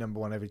Manics would be number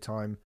one every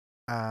time,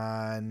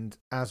 and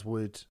as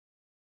would.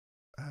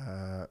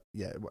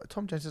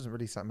 Tom Jones doesn't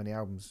release that many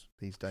albums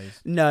these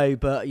days. No,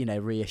 but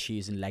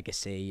reissues and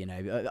legacy.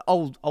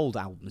 Old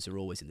albums are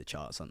always in the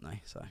charts, aren't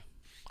they? So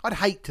I'd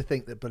hate to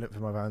think that Bullet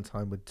for My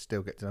Valentine would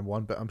still get to number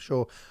one, but I'm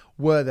sure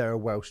were there a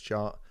Welsh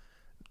chart,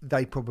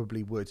 they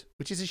probably would,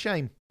 which is a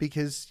shame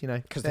because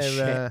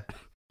they're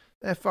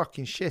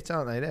fucking shit,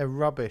 aren't they? They're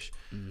rubbish.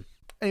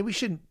 Anyway, we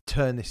shouldn't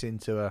turn this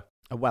into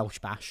a Welsh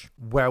bash.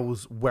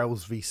 Wales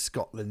v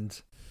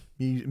Scotland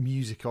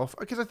music off,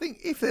 because I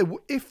think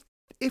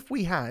if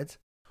we had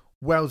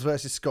Wales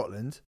versus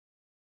Scotland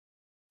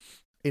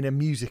in a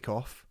music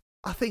off,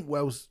 I think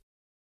Wales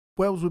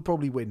would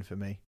probably win for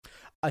me.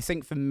 I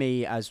think for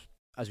me, as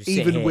we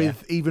sit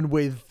even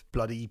with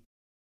bloody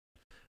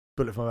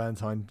Bullet for My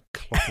Valentine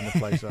clocking the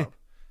place up.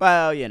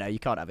 Well, you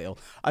can't have it all.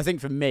 I think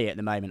for me at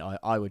the moment,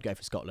 I would go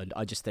for Scotland.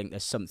 I just think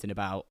there's something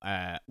about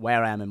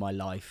where I am in my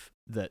life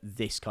that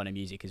this kind of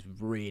music is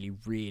really,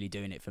 really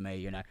doing it for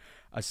me. As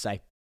I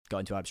say, got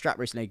into Abstract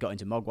recently, got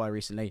into Mogwai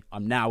recently.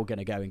 I'm now going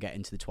to go and get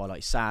into the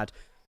Twilight Sad.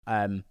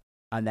 And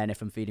then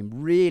if I'm feeling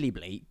really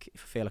bleak,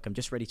 if I feel like I'm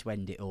just ready to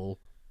end it all,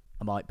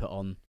 I might put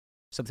on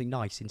something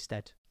nice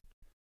instead.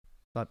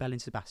 Like Belle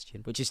and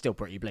Sebastian, which is still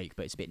pretty bleak,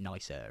 but it's a bit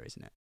nicer,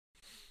 isn't it?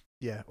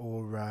 Yeah,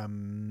 or,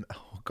 I'm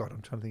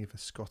trying to think of a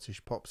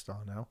Scottish pop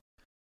star now.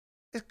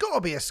 It's got to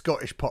be a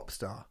Scottish pop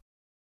star.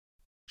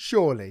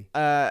 Surely.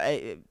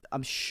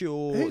 I'm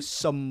sure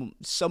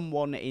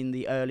someone in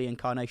the early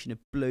incarnation of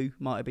Blue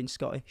might have been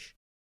Scottish.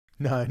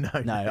 No.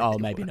 Oh,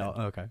 maybe not.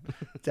 Okay.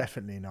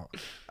 Definitely not.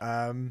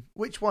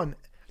 Which one?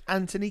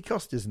 Anthony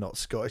Costa's not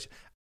Scottish.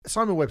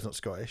 Simon Webb's not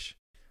Scottish.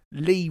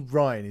 Lee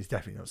Ryan is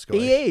definitely not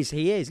Scottish.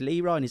 He is.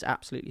 Lee Ryan is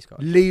absolutely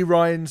Scottish. Lee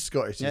Ryan's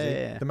Scottish, is he?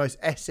 Yeah. The most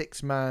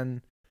Essex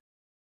man.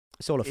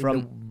 It's all a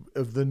front.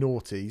 Of the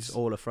noughties. It's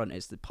all a front.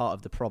 It's the part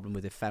of the problem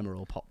with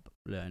ephemeral pop,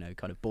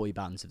 kind of boy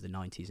bands of the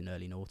 90s and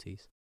early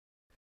noughties.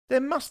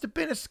 There must have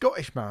been a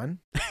Scottish man.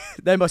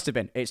 There must have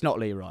been. It's not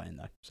Lee Ryan,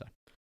 though. So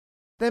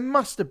There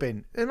must have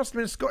been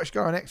a Scottish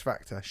guy on X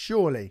Factor,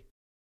 surely.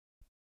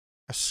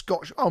 A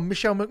Scotch. Oh,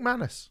 Michelle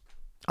McManus.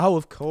 Oh,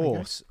 of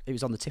course. It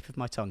was on the tip of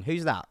my tongue.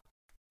 Who's that?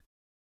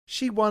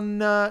 She won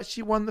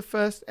the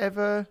first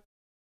ever.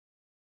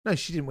 No,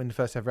 she didn't win the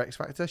first ever X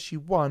Factor. She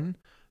won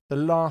the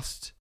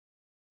last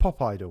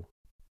Pop Idol.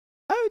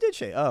 Oh, did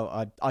she?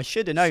 Oh, I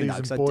should have known that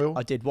Susan because Boyle.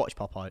 I did watch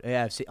Pop Idol.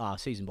 Yeah,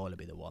 Susan Boyle would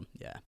be the one.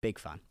 Yeah, big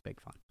fan.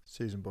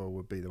 Susan Boyle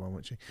would be the one,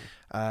 wouldn't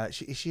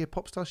she? Is she a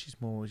pop star? She's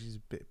a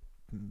bit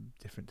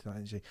different to that,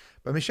 isn't she?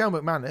 But Michelle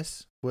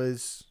McManus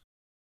was,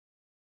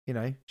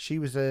 she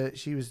was a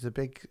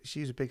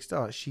big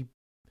star.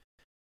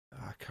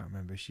 I can't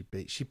remember who she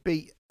beat. She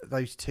beat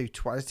those two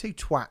twats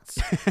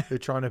who are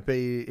trying to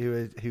be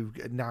who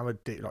now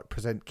like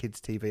present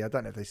kids TV. I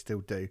don't know if they still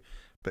do,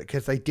 but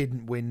because they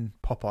didn't win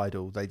Pop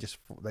Idol,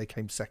 they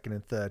came second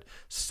and third.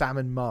 Sam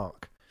and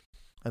Mark,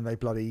 and they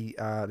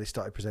they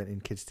started presenting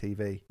kids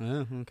TV.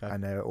 Oh, okay.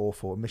 And they were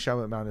awful. Michelle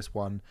McManus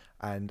won,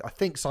 and I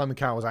think Simon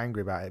Cowell was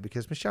angry about it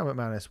because Michelle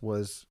McManus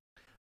was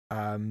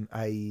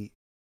a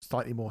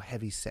slightly more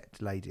heavy set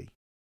lady.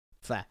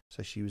 Fair.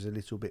 So she was a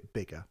little bit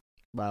bigger.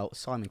 Well,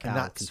 Simon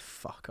Cowell can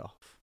fuck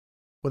off.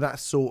 Well,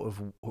 that's sort of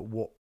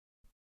what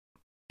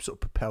sort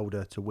of propelled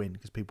her to win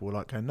because people were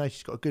like, going, no,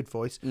 she's got a good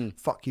voice.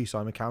 Fuck you,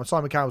 Simon Cowell.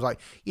 Simon Cowell was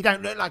like, you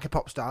don't look like a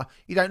pop star.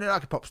 You don't look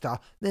like a pop star.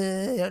 You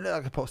don't look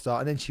like a pop star.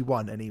 And then she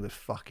won and he was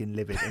fucking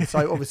livid. And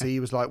so obviously he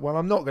was like, well,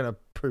 I'm not going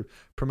to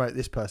promote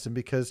this person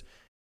because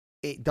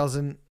it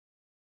doesn't,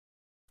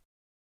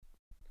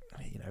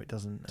 it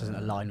doesn't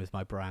align with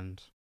my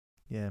brand.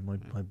 Yeah,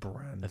 my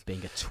brand of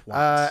being a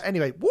twat.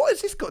 Anyway, what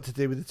has this got to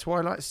do with the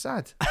Twilight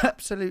Sad?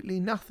 Absolutely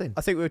nothing.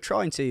 I think we were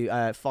trying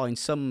to find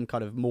some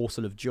kind of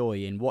morsel of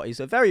joy in what is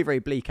a very, very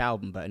bleak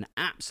album, but an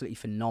absolutely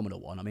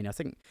phenomenal one. I mean, I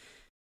don't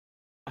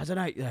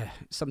know.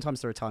 Sometimes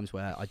there are times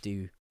where I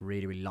do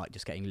really, really like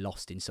just getting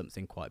lost in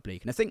something quite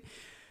bleak. And I think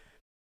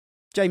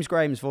James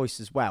Graham's voice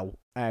as well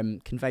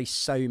conveys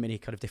so many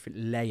kind of different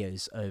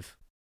layers of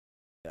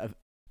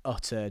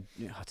utter,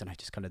 I don't know,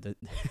 just kind of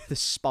the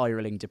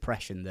spiraling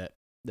depression that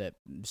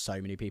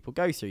so many people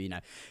go through.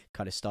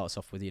 Kind of starts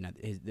off with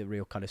the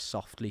real kind of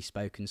softly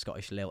spoken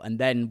Scottish lilt, and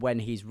then when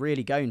he's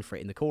really going for it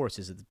in the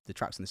choruses of the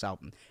tracks on this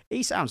album,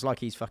 he sounds like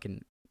he's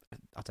fucking,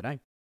 I don't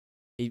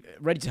know,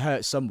 ready to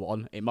hurt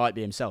someone. It might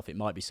be himself, it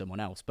might be someone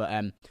else, but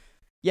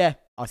yeah,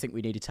 I think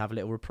we needed to have a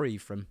little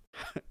reprieve from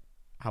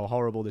how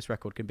horrible this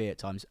record can be at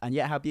times, and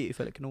yet how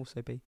beautiful it can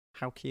also be.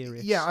 How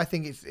curious. Yeah, I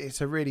think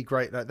it's a really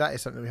great, that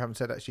is something we haven't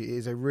said actually. It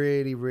is a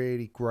really,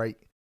 really great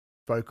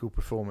vocal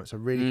performance. A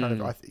really kind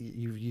of,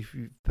 you've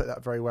put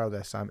that very well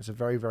there, Sam. It's a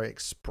very, very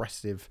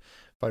expressive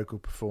vocal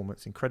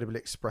performance. Incredibly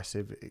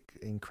expressive,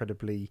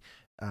 incredibly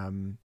I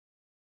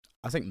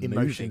think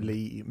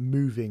emotionally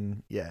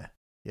moving. Yeah.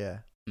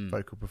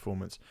 Vocal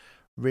performance.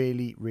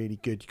 Really, really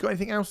good. You got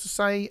anything else to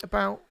say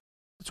about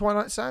the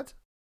Twilight Sad?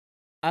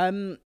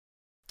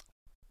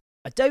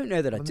 I don't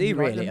know that I do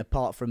really,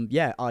 apart from,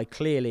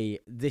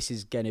 this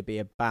is going to be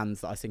a band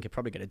that I think are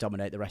probably going to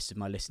dominate the rest of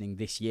my listening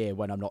this year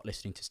when I'm not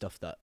listening to stuff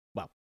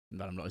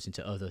when I'm not listening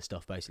to other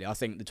stuff, basically. I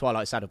think the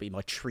Twilight Sad will be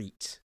my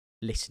treat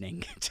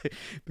listening to,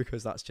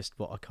 because that's just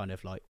what a kind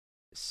of like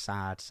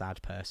sad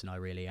person I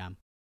really am.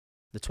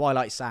 The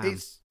Twilight Sam.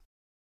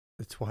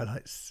 The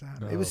Twilight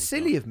Sam. It was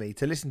silly of me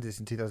to listen to this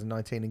in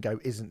 2019 and go,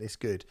 isn't this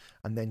good?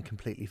 And then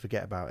completely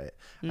forget about it.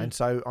 And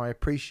so I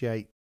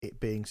appreciate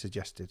it being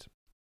suggested.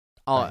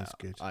 That is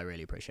good. I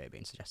really appreciate it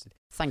being suggested.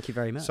 Thank you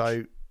very much.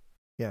 So,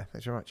 yeah,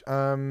 thanks very much.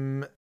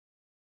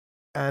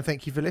 And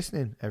thank you for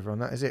listening, everyone.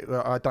 That is it.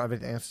 Well, I don't have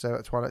anything else to say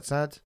about Twilight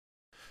Sad.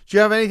 Do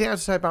you have anything else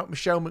to say about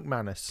Michelle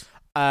McManus?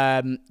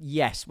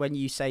 Yes, when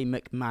you say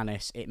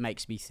McManus, it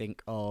makes me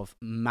think of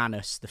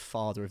Manus, the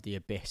father of the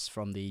Abyss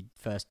from the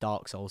first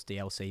Dark Souls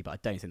DLC, but I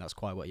don't think that's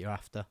quite what you're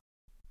after.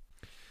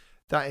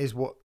 That is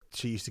what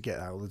she used to get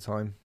at all the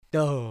time.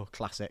 Oh,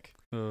 classic.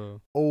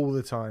 All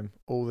the time.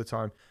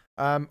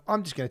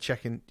 I'm just going to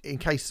check in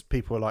case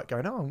people are like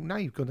going, oh, now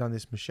you've gone down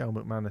this Michelle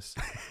McManus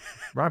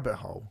rabbit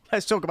hole.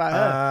 Let's talk about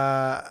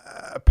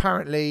her.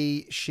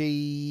 Apparently,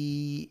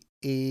 she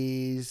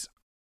is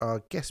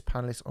a guest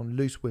panelist on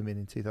Loose Women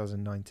in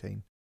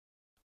 2019.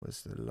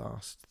 Was the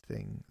last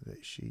thing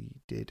that she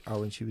did.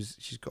 Oh, and she's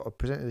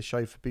presented a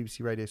show for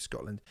BBC Radio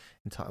Scotland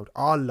entitled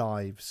Our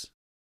Lives.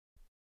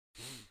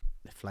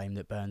 The flame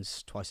that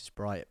burns twice as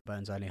bright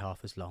burns only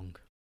half as long.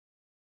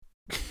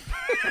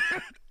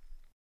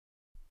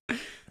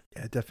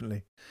 Yeah,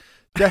 definitely.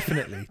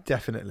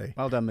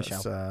 Well done,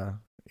 Michelle.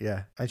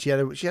 Yeah, and she had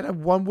a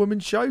one woman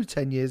show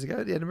 10 years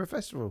ago at the Edinburgh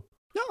Festival.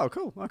 Oh,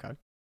 cool. Okay.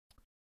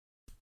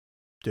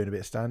 Doing a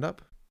bit of stand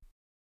up.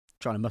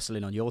 Trying to muscle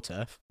in on your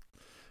turf.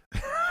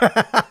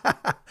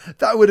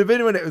 That would have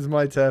been when it was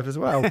my turf as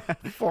well.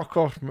 Fuck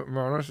off,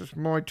 McManus. It's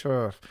my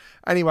turf.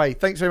 Anyway,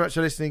 thanks very much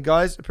for listening,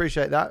 guys.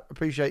 Appreciate that.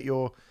 Appreciate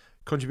your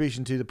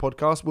contribution to the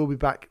podcast. We'll be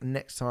back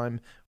next time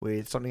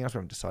with something else. We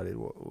haven't decided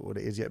what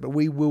it is yet, but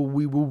we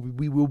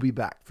will be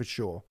back for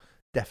sure.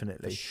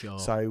 Definitely. For sure.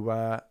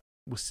 So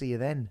we'll see you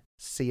then.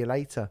 See you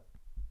later.